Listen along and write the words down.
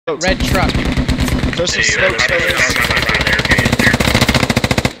Red truck. Throw some smoke trails.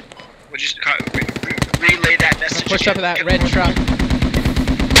 We'll just relay that message. Push up to that red truck.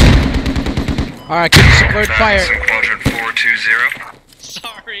 Alright, keep some word fire. Quadrant 420.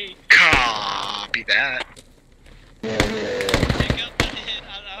 Sorry. Copy that. Pick up that hit.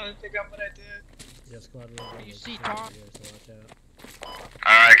 I don't know. Pick up what I did. Yeah, squad You see Tom?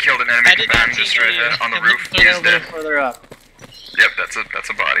 I killed an enemy combatant just right here on the roof. He is dead. Further up. Yep, that's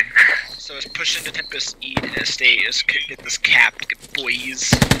a body. So it's push into Tempest E in a state is get this capped, get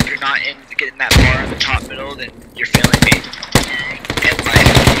boys. If you're not in getting that bar in the top middle, then you're failing me. And life.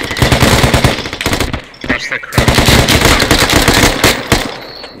 Watch the crowd.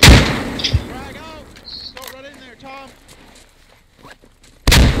 Drag out! Don't run in there, Tom!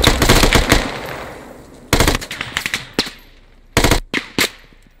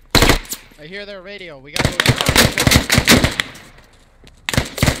 I hear their radio. We gotta go.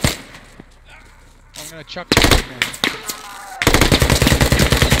 I'm gonna chuck it.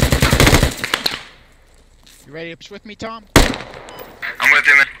 You ready to push with me, Tom? I'm with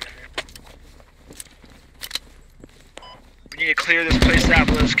you, man. We need to clear this place out.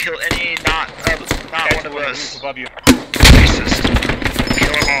 Let's kill any not one of us. Above you. Racist.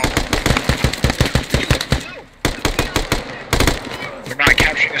 Kill them all. We're not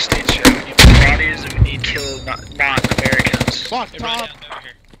capturing a state yet. We need bodies and we need to kill non-Americans. Fuck, Tom!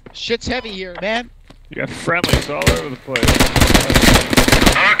 Shit's heavy here, man. You got friendlies all over the place.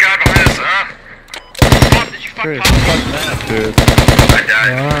 Oh god, behind us, Tom, did you fuck Great. Tom? Fuck that, dude. I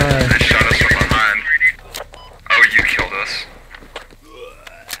died. They shot us from behind. Oh, you killed us.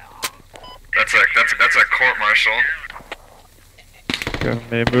 That's a court-martial.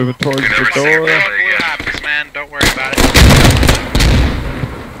 Got me moving towards You never the see a door. building What again. happens, man? Don't worry about it.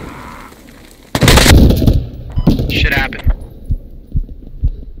 Shit happened.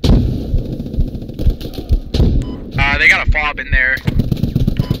 They got a fob in there.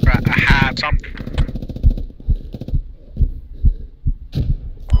 A hat, something.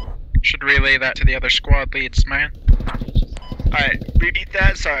 Should relay that to the other squad leads, man. Alright, repeat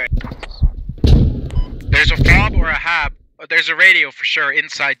that, sorry. There's a fob or a hab. There's a radio for sure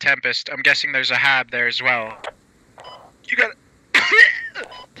inside Tempest. I'm guessing there's a hab there as well. You got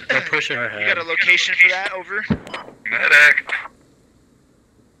They're pushing our you got a location for that, over? Medic.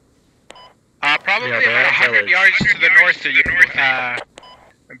 Probably about 100 yards to the north of you,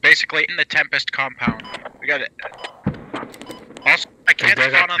 basically in the Tempest compound. We got it. Also, I can't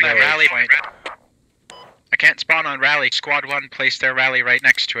spawn on that rally point. I can't spawn on rally. Squad 1 placed their rally right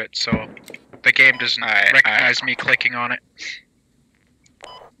next to it, so the game doesn't recognize me clicking on it.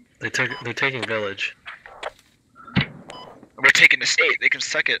 They're taking village. We're taking the state, they can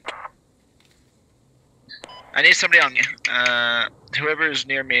suck it. I need somebody on whoever is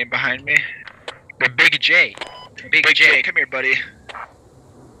near me and behind me. The Big J. Big J, come here, buddy.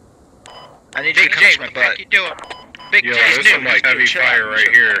 I need you to come to my butt. What you doing? Big Yo, J's there's new. some like heavy fire right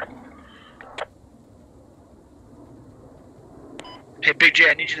here. Hey, Big J,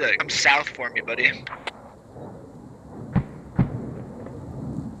 I need you to come south for me, buddy.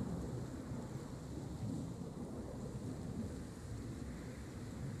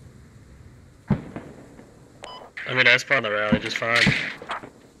 I mean, I spawned the rally just fine.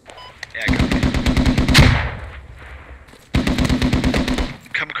 Yeah, I got you.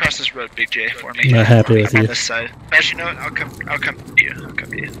 Come across this road, Big J, for me. Not happy with I'm on you. this side. Actually, you know what? I'll come to you. I'll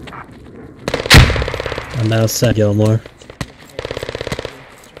come to you. I'm now set, Gilmore.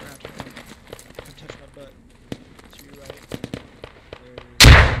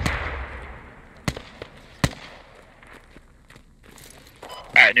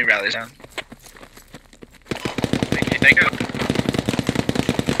 Alright, new rally's on. Thank you.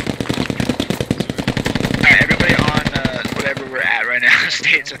 Alright, everybody on whatever we're at right now.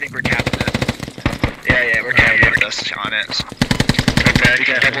 States, I think we're capping it. Yeah, we're capping it with us on it. Okay, we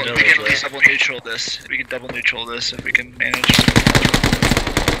can at least double neutral this. We can double neutral this if we can manage.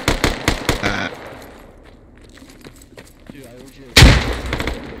 Dude, I want you to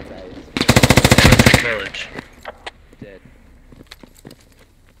village. Dead.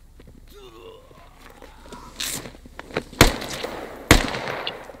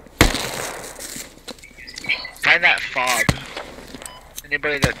 Find that fob.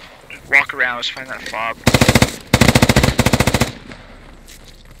 Anybody that walk around, just find that fob.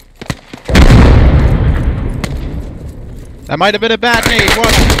 That might have been a bad nade.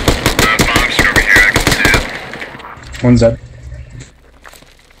 What? Bob's over here, I can see it. One's dead.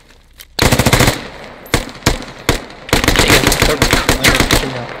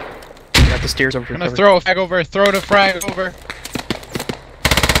 Got the stairs over here. I'm gonna throw a frag over. Throw the frag over.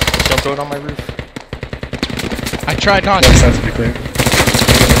 throw it on my roof. I tried not Left to. side to be clear.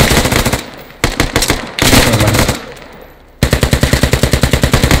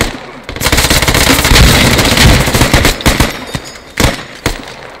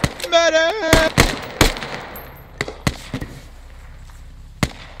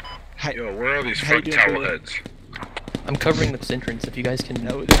 Yo, where are these How you fucking doing, towel Billy? heads? I'm covering this entrance if you guys can.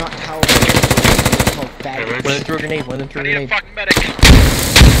 No, they're not towels. They're called One of faggots. them threw a grenade, one of them threw I a need a grenade. fucking medic.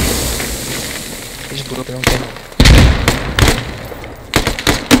 They just blew up their own thing.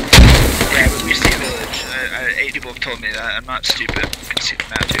 Yeah, but we see village. 8 people have told me that. I'm not stupid. You can see the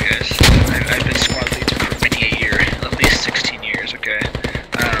map too, guys. I've been squad lead for many a year. At least 16 years, okay?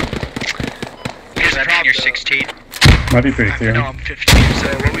 Here's the problem, You're though. 16. Might be pretty clear. No, I'm 15. So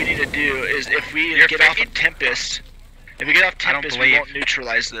what we need to do is if we You're get off 15? of Tempest, if we get off I don't Tempest, we believe. won't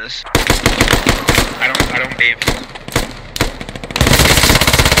neutralize this. I don't believe.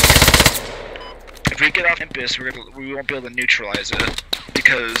 If we get off Tempest, we won't be able to neutralize it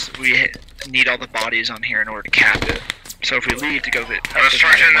because we need all the bodies on here in order to cap it. So if we leave to go get Let's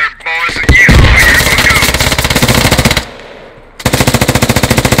charge in there, boys, and you go.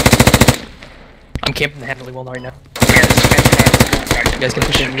 I'm camping the heavily well right now. Yeah, this is You guys can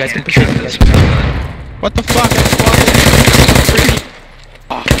push in, you guys can push in. You guys can... What the fuck? I'm squad.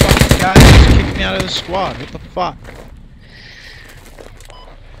 Oh, fucking guys just kicked me out of the squad. What the fuck?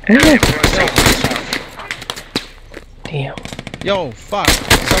 Damn. Yo, fuck.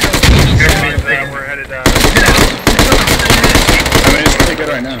 Someone We're headed I mean, it's pretty good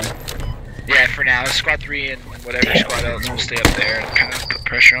right now. Yeah, for now, squad 3 and whatever squad else will stay up there and kind of put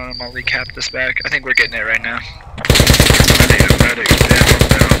pressure on them while we cap this back. I think we're getting it right now. I need a medic down.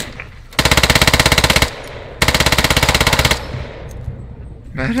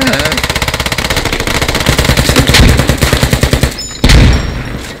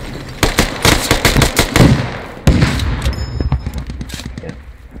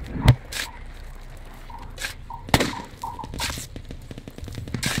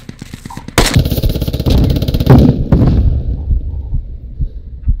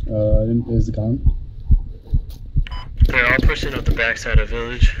 Is it gone? Yeah, I'll push in at the backside of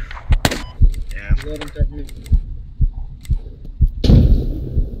village. Yeah.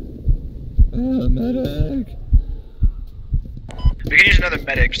 Medic! We can use another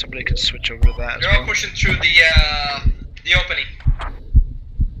medic, somebody can switch over to that as well. pushing through the opening.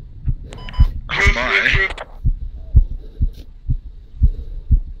 Oh my.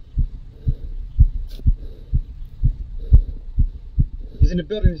 He's in the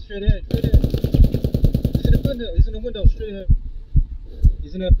building, straight ahead, straight ahead. He's in the window, straight ahead.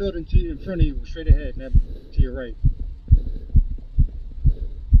 He's in that building in front of you, straight ahead, man, to your right.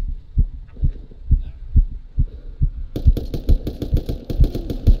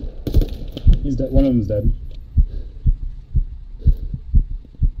 He's dead. One of them's dead.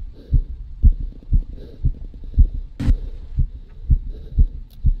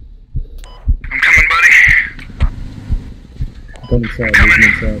 I'm coming, buddy. Going inside, moving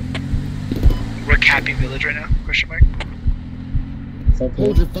inside. We're capping village right now? Question mark.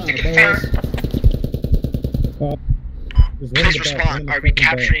 Hold your fire, boys. Please respond. Are we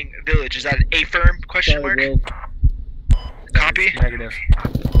capturing village? Is that an A firm? Question mark. Copy. Negative.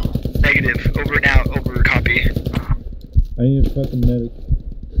 Negative. Over and out. Over. Copy. I need a fucking medic.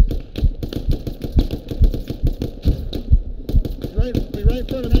 Right in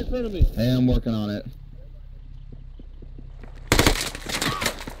front of me. Hey, I'm working on it.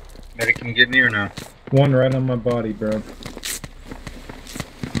 Medic, can you get near now? One right on my body, bro.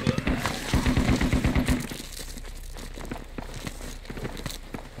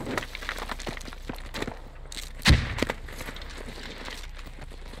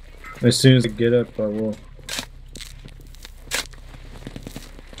 As soon as I get up, I will.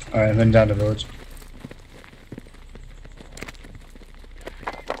 Alright, then down to village.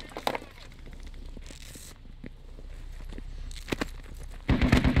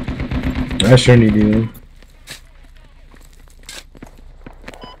 I sure need you.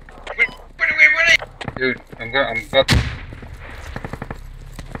 Dude, I'm about to...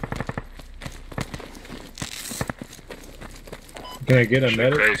 Can I get a Shit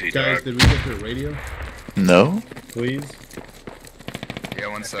medic? crazy, Guys, dog. did we get your radio? No? Please? Yeah,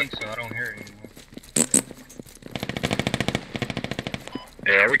 one sec. I think so, I don't hear it anymore.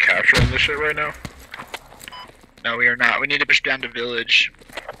 Yeah, are we capturing this shit right now? No, we are not. We need to push down to village.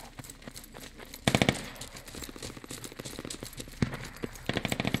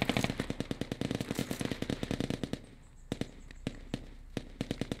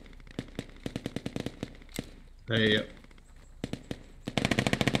 Hey,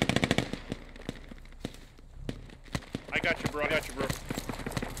 got you, bro. I got you, bro.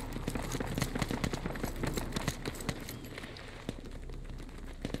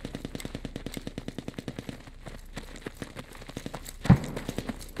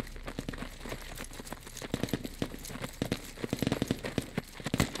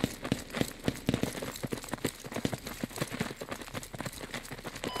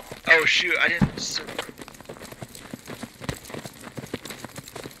 Oh shoot, I didn't.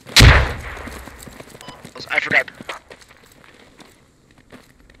 I forgot.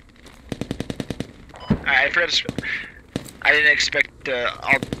 I forgot to. I didn't expect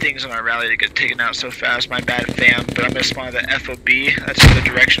all the things on our rally to get taken out so fast. My bad, fam. But I'm gonna spawn at the FOB. That's the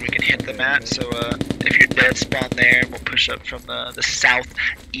direction we can hit them at. So if you're dead, spawn there, and we'll push up from the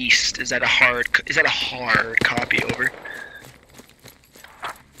southeast. Is that a hard copy? Over.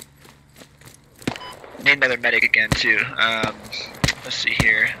 Need another medic again too. Let's see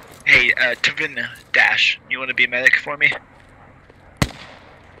here. Hey, Tavin Dash, you want to be a medic for me?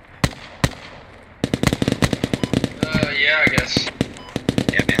 Yeah, I guess.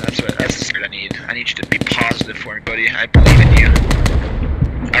 Yeah, man, that's the spirit I need. I need you to be positive for me, buddy. I believe in you.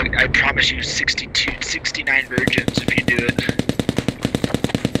 I promise you 69 virgins if you do it.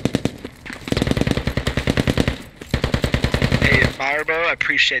 Hey, Marbo, I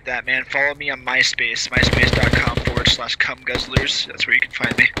appreciate that, man. Follow me on MySpace, myspace.com/cumguzzlers. That's where you can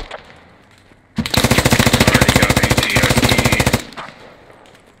find me. Already got PTSD.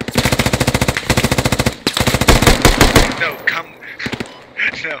 No,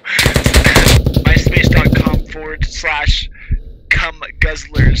 no.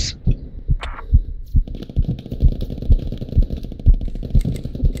 myspace.com/cumguzzlers.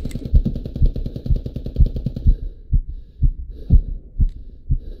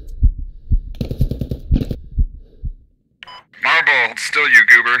 Marble, it's still you,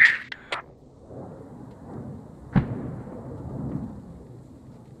 goober.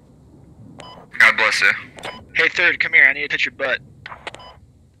 God bless you. Hey, Third, come here. I need to touch your butt.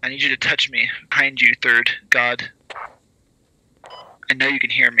 I need you to touch me. Behind you, Third. God. I know you can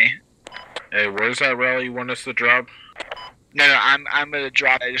hear me. Hey, where's that rally you want us to drop? No, I'm gonna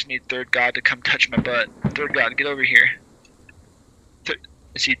drop. I just need Third God to come touch my butt. Third God, get over here.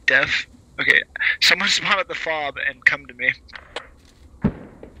 Is he deaf? Okay, someone spawn at the fob and come to me.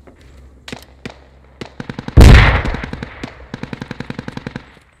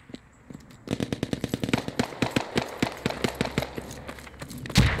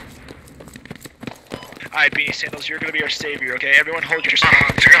 Alright, Beanie Sandals, you're gonna be our savior, okay? Everyone hold your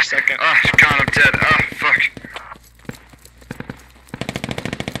spot for a second. Oh, God, I'm dead. Oh, fuck.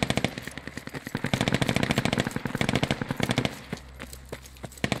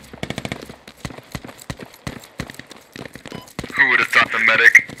 Who would have thought the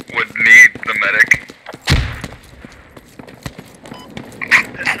medic would need the medic?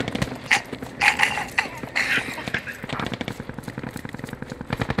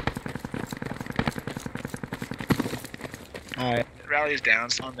 Alright, rally's down,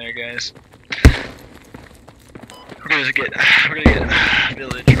 it's on there, guys. We're gonna get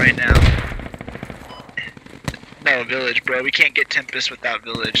village right now. No, village, bro. We can't get Tempest without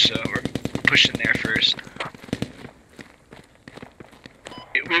village, so we're pushing there first.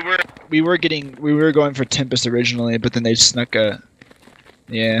 We were going for Tempest originally, but then they snuck a.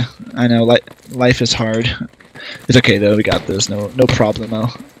 Yeah, I know. Life is hard. It's okay though. We got this. No problemo.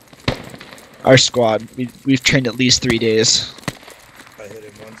 Our squad. We've trained at least 3 days. I hit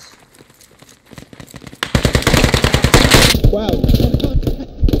him once. Wow.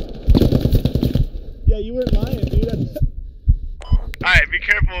 Yeah, you weren't lying, dude. Alright, be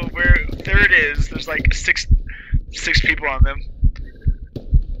careful where Third is. There's like six people on them.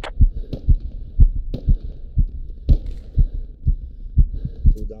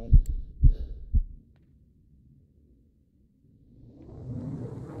 Two down.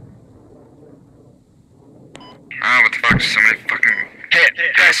 Ah, what the fuck? So many fucking Hey,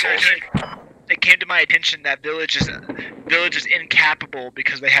 assholes. it came to my attention that village is incapable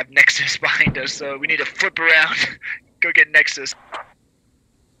because they have Nexus behind us, so we need to flip around, go get Nexus.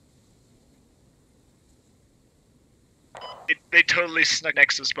 They totally snuck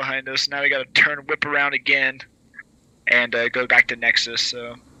Nexus behind us. Now we gotta whip around again, and go back to Nexus.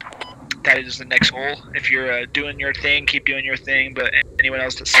 So that is the next goal. If you're doing your thing, keep doing your thing. But anyone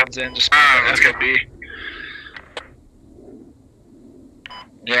else that sends in, just let's go. FOB.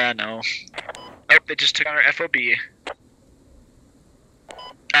 Yeah, no. Oh, they just took on our FOB.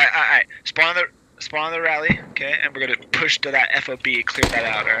 Alright. Spawn on the rally, okay? And we're gonna push to that FOB, clear that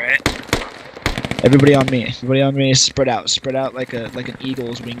out, alright? Everybody on me. Spread out like an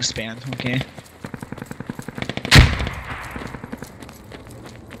eagle's wingspan, okay?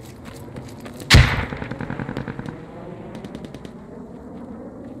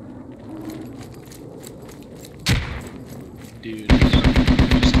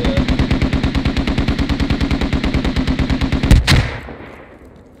 Just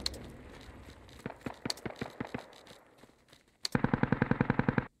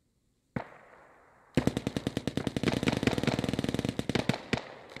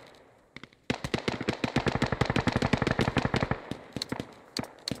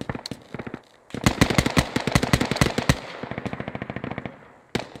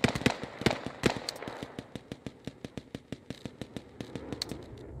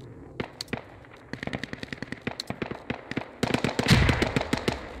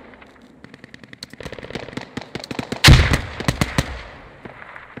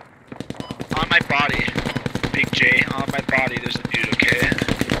On my body, Big J, on my body there's a dude, okay?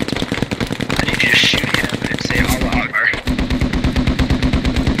 I need you to shoot him and say Allah Akbar.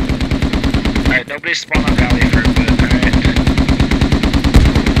 Alright, nobody spawn on Valley for a bit, alright?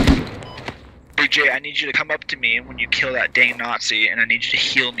 Big J, I need you to come up to me when you kill that dang Nazi, and I need you to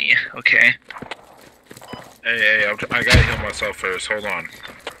heal me, okay? Hey, I gotta heal myself first, hold on.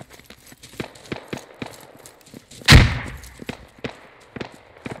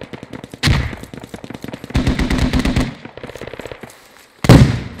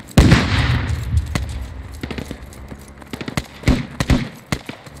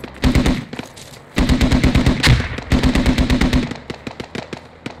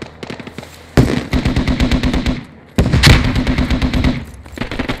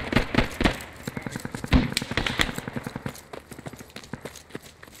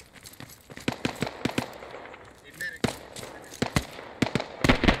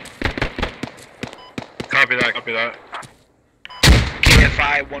 Copy that.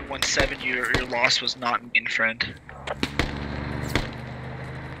 KFI 117, your loss was not mean, friend.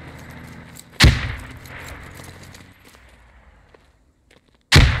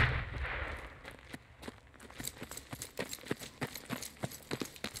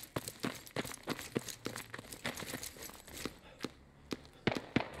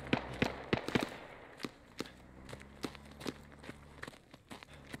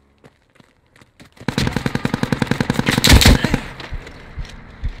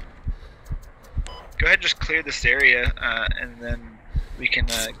 Go ahead and just clear this area, and then we can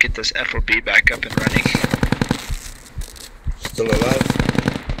get this FOB back up and running. Still alive?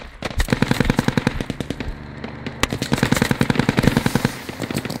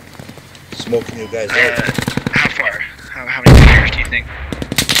 Smoking you guys out. How far? How many meters do you think?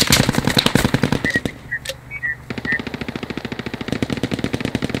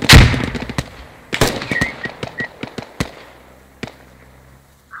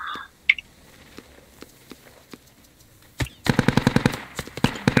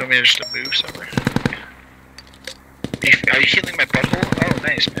 You want me just to move somewhere? Are you healing my butthole? Oh,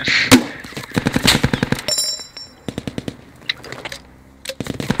 nice, man.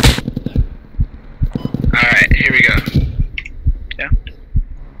 Alright, here we go. Yeah?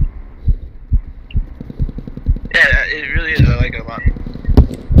 Yeah, it really is. I like it a lot.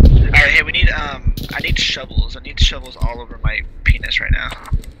 Alright, hey, we need, I need shovels. I need shovels all over my penis right now.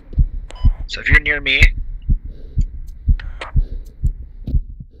 So if you're near me,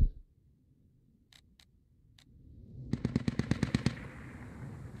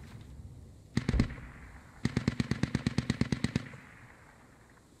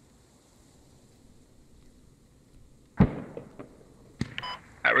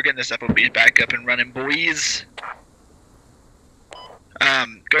 we're getting this FOB back up and running, boys.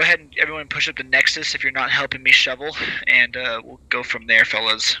 Go ahead and everyone push up the Nexus if you're not helping me shovel, and we'll go from there,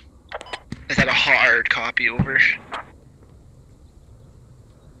 fellas. Is that a hard copy? Over.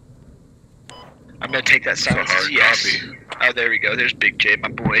 I'm gonna take that silence as yes. Copy. Oh, there we go. There's Big J, my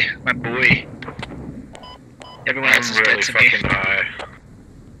boy, my boy. Everyone else is really dead to me. fucking high.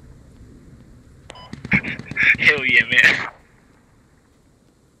 Hell yeah, man.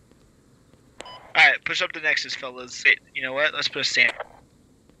 Alright, push up the Nexus, fellas. Hey, you know what? Let's put a stand.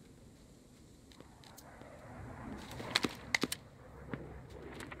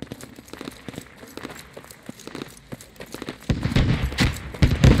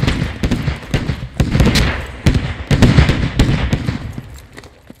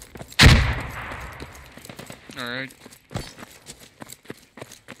 Alright.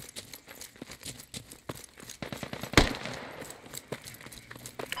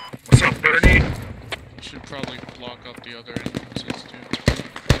 What's up, Bernie? Should probably block up the other entrances too.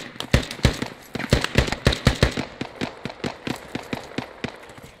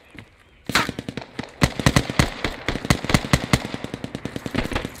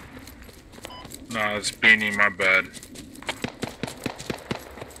 Nah, it's Beanie, my bad.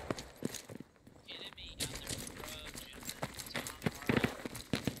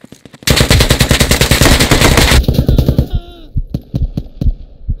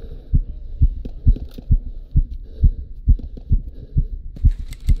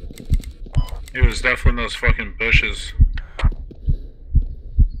 definitely in those fucking bushes.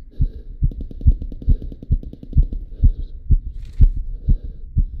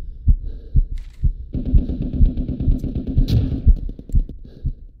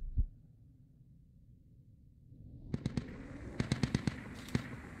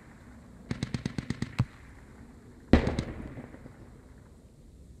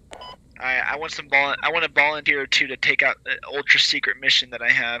 I want a volunteer or two to take out the ultra secret mission that I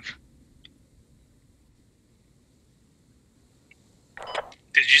have.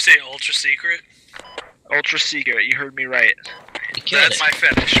 Did you say ultra secret? Ultra secret, you heard me right. That's my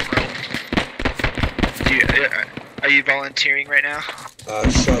fetish, bro. Are you volunteering right now?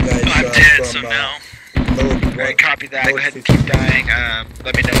 Shot guys. I'm dead, so no. Alright, copy that. Go ahead and keep dying.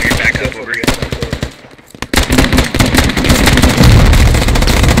 Let me know when you're back up. Over.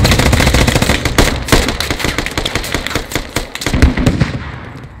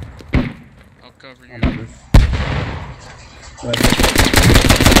 I'll cover you.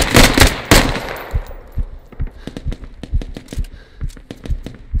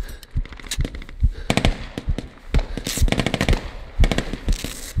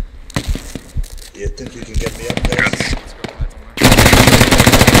 You think you can get me up there?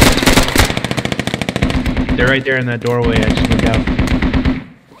 They're right there in that doorway. I just looked out.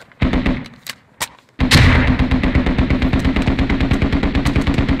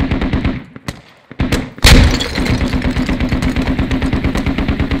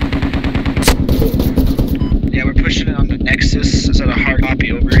 Yeah, we're pushing it on the Nexus. Is that a hard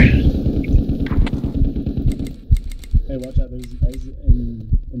copy? Over. Hey, watch out, there's guys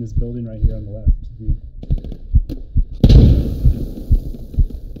in this building right here on the left.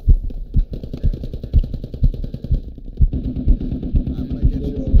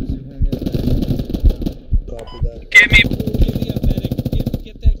 Give me a medic.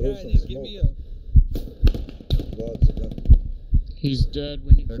 Get that guy there. Give me a. He's dead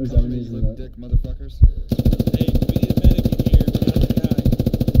when you. There's enemies in the dick motherfuckers. Hey, we need a medic in here. We got the guy.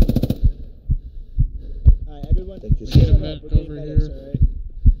 Alright, everyone. Thank you, sir. Medic over here.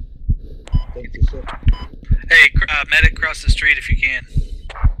 Thank you, sir. Hey, medic cross the street if you can.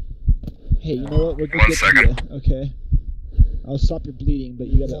 Hey, you know what? We're gonna 1 get second. to you, okay? I'll stop your bleeding, but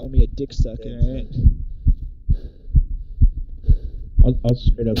you gotta owe me a dick sucking, alright? I'll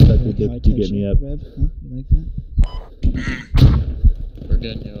straight up suck your dick to get me up. Rev, huh? You like that? We're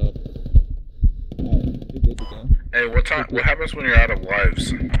getting you up. Alright, you're good to go. Hey, what happens when you're out of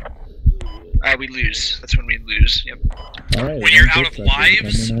lives? We lose. That's when we lose. Yep. Alright. When you're out of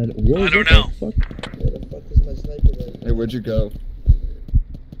lives? I don't know. Where the fuck is my sniper rifle? Hey, where'd you go?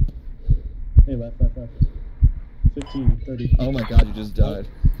 Hey, left. 15, 30. Oh my god, you just died.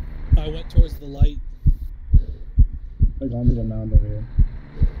 I went towards the light. Like on the mound over here.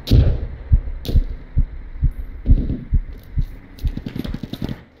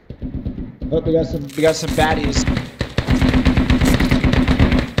 Oh, we got some baddies.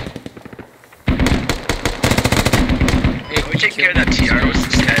 Hey, can we take care of that TR? What's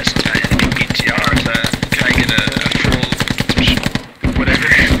this guy's enemy TR? Can I get a full whatever?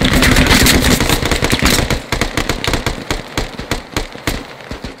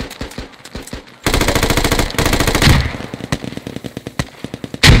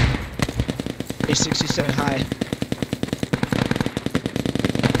 Hey, 67 high.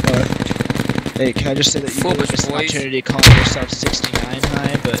 Hey, can I just say that you really missed an opportunity calling yourself 69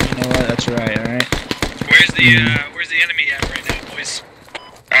 high, but you know what, that's right, alright? Where's the enemy at right now, boys?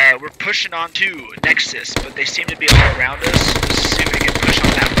 We're pushing on to Nexus, but they seem to be all around us. Let's see if we can push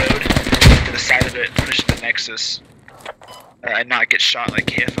on that road to the side of it and push the Nexus. And not get shot like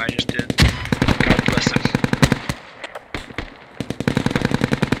KFI just did. God bless him.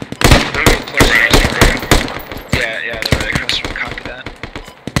 They're real close. Yeah, they're right across from copy that.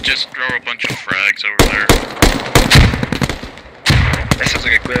 Just throw a bunch of frags over there. That sounds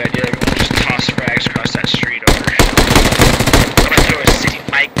like a great idea. Everyone just toss frags across that street over. I'm gonna throw a city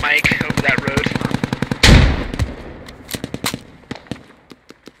mic over that road.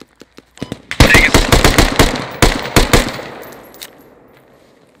 Dang it.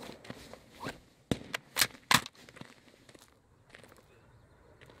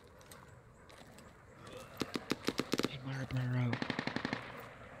 Hey, Marlboro.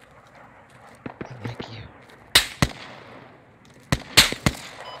 I like you.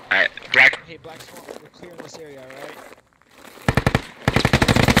 Alright, Hey, Black Swan, we're clearing this area, alright?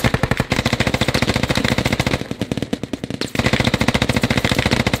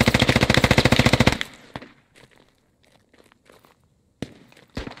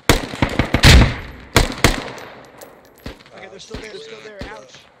 Okay, they're still there,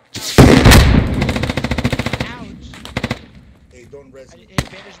 ouch. don't res me. Hey,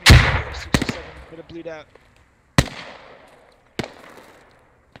 bandage me. 67. Gonna bleed out.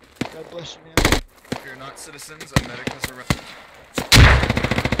 God bless you, man. If you're not citizens, a medic has a right.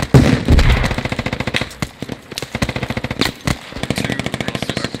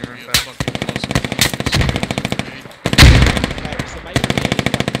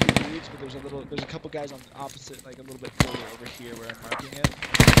 There's a couple guys on the opposite, like a little bit further over here where I'm marking it.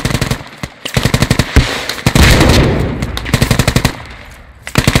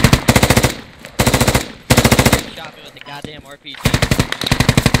 Shot me with the goddamn RPG.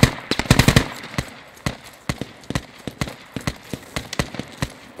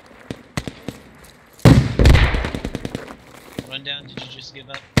 Run down, did you just give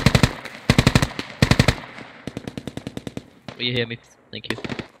up? Will you hear me? Thank you.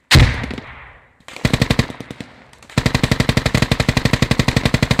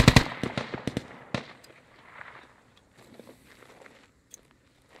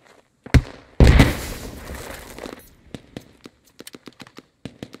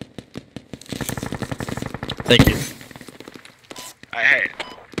 Thank you. Hey,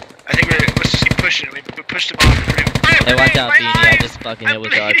 I think let's just keep pushing. We pushed him off. Hey, watch out, Beanie. I just fucking hit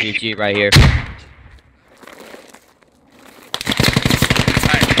with the RPG right here.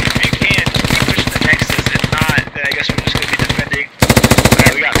 Alright, if you can, keep pushing the Nexus. If not, then I guess we're just gonna be defending.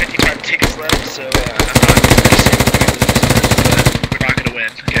 Alright, we got 55 tickets left, so we're not gonna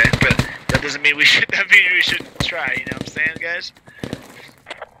win, okay? But that doesn't mean we should. That means we should try. You know what I'm saying, guys?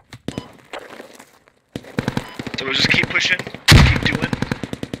 So we'll just keep pushing, keep doing.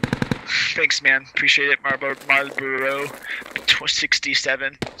 Thanks, man. Appreciate it, Marlboro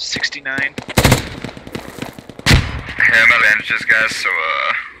 67, 69. Hey, I'm out of bandages, guys, so,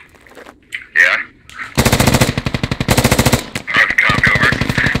 yeah. Alright, copy, over.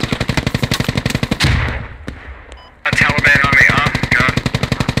 A Taliban on me, God.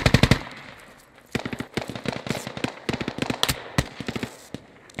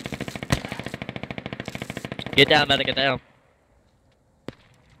 Get down, medic, get down.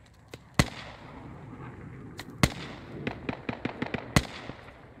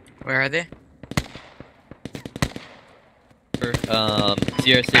 Where are they?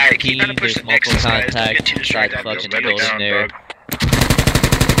 016, there's multiple contacts inside the fucking building there.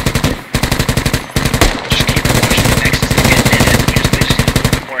 Just keep pushing the Nexus to get in it. We just need a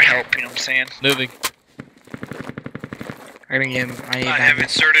little bit more help, you know what I'm saying? Moving. I have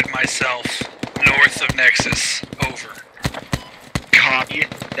inserted myself north of Nexus. Over. Copy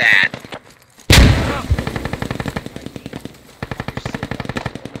that.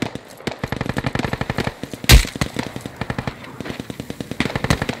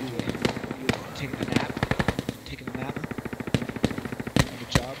 Taking a nap.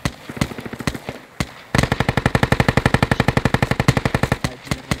 Good job. I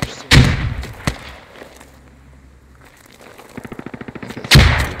didn't understand.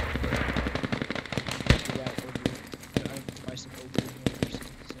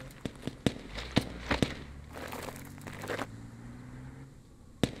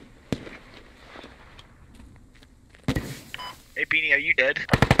 Hey Beanie, are you dead?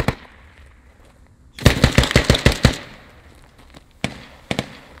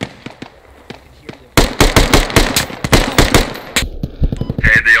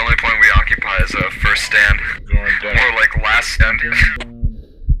 Hey, the only point we occupy is a first stand. More like last stand.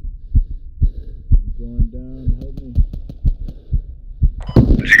 Going down, help me.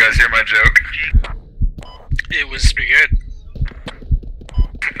 Did you guys hear my joke? It was pretty good.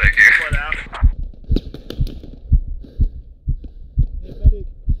 Thank you. Hey medic,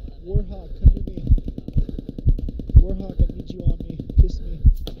 Warhawk, come to me. Warhawk, I need you on me. Kiss me.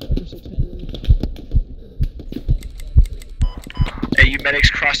 Ever so tenderly. Hey, you medics,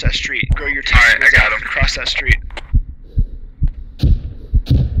 cross that street. Grow your team. Alright, I got him. Cross that street.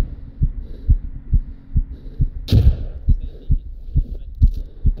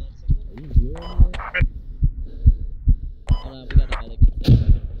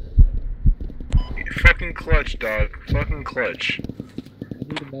 Fucking clutch, dog. Fucking clutch. I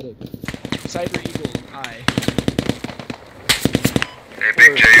need a medic. Cyber Eagle, aye. Hey,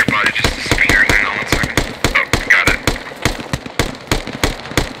 Big J, your body just disappeared. Hang on 1 second. Oh, got it.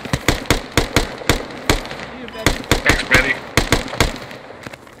 Thanks, buddy.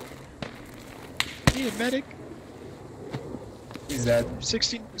 Need a medic. He's dead.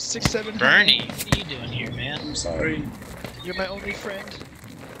 16, 6, 7. Bernie, what are you doing here, man? I'm sorry. You're my only friend.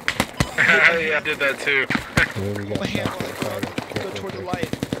 Yeah, I did that too. Here we Hold my hand while I go toward the light.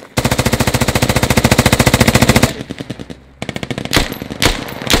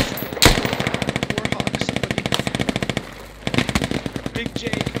 Warhawk, somebody. Big J,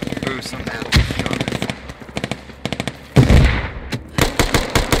 come here. Ooh, some man.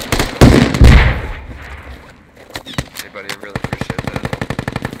 Hey buddy, I really appreciate that.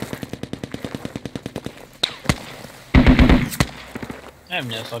 I have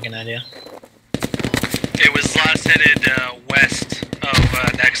no fucking idea. It was last headed west of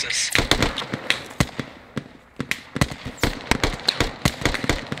Nexus.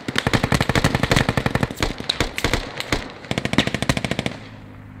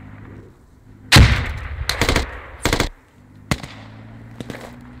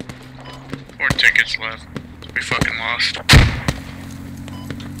 Four tickets left. We fucking lost.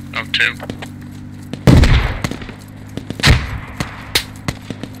 Oh, 2.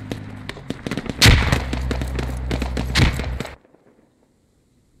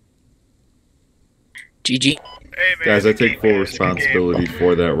 GG. Hey, man, Guys, I take full responsibility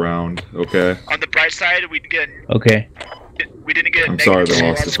for that round, okay? On the bright side, we didn't get a I'm sorry negative the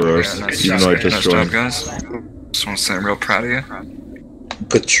loss is for us, even though I just joined. Guys. Just want to say I'm real proud of you.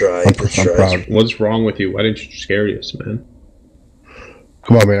 Good try, I'm proud. What's wrong with you? Why didn't you scare us, man?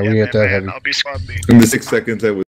 Come on, man. We get that heavy. I'll be squad lead. In the 6 seconds I was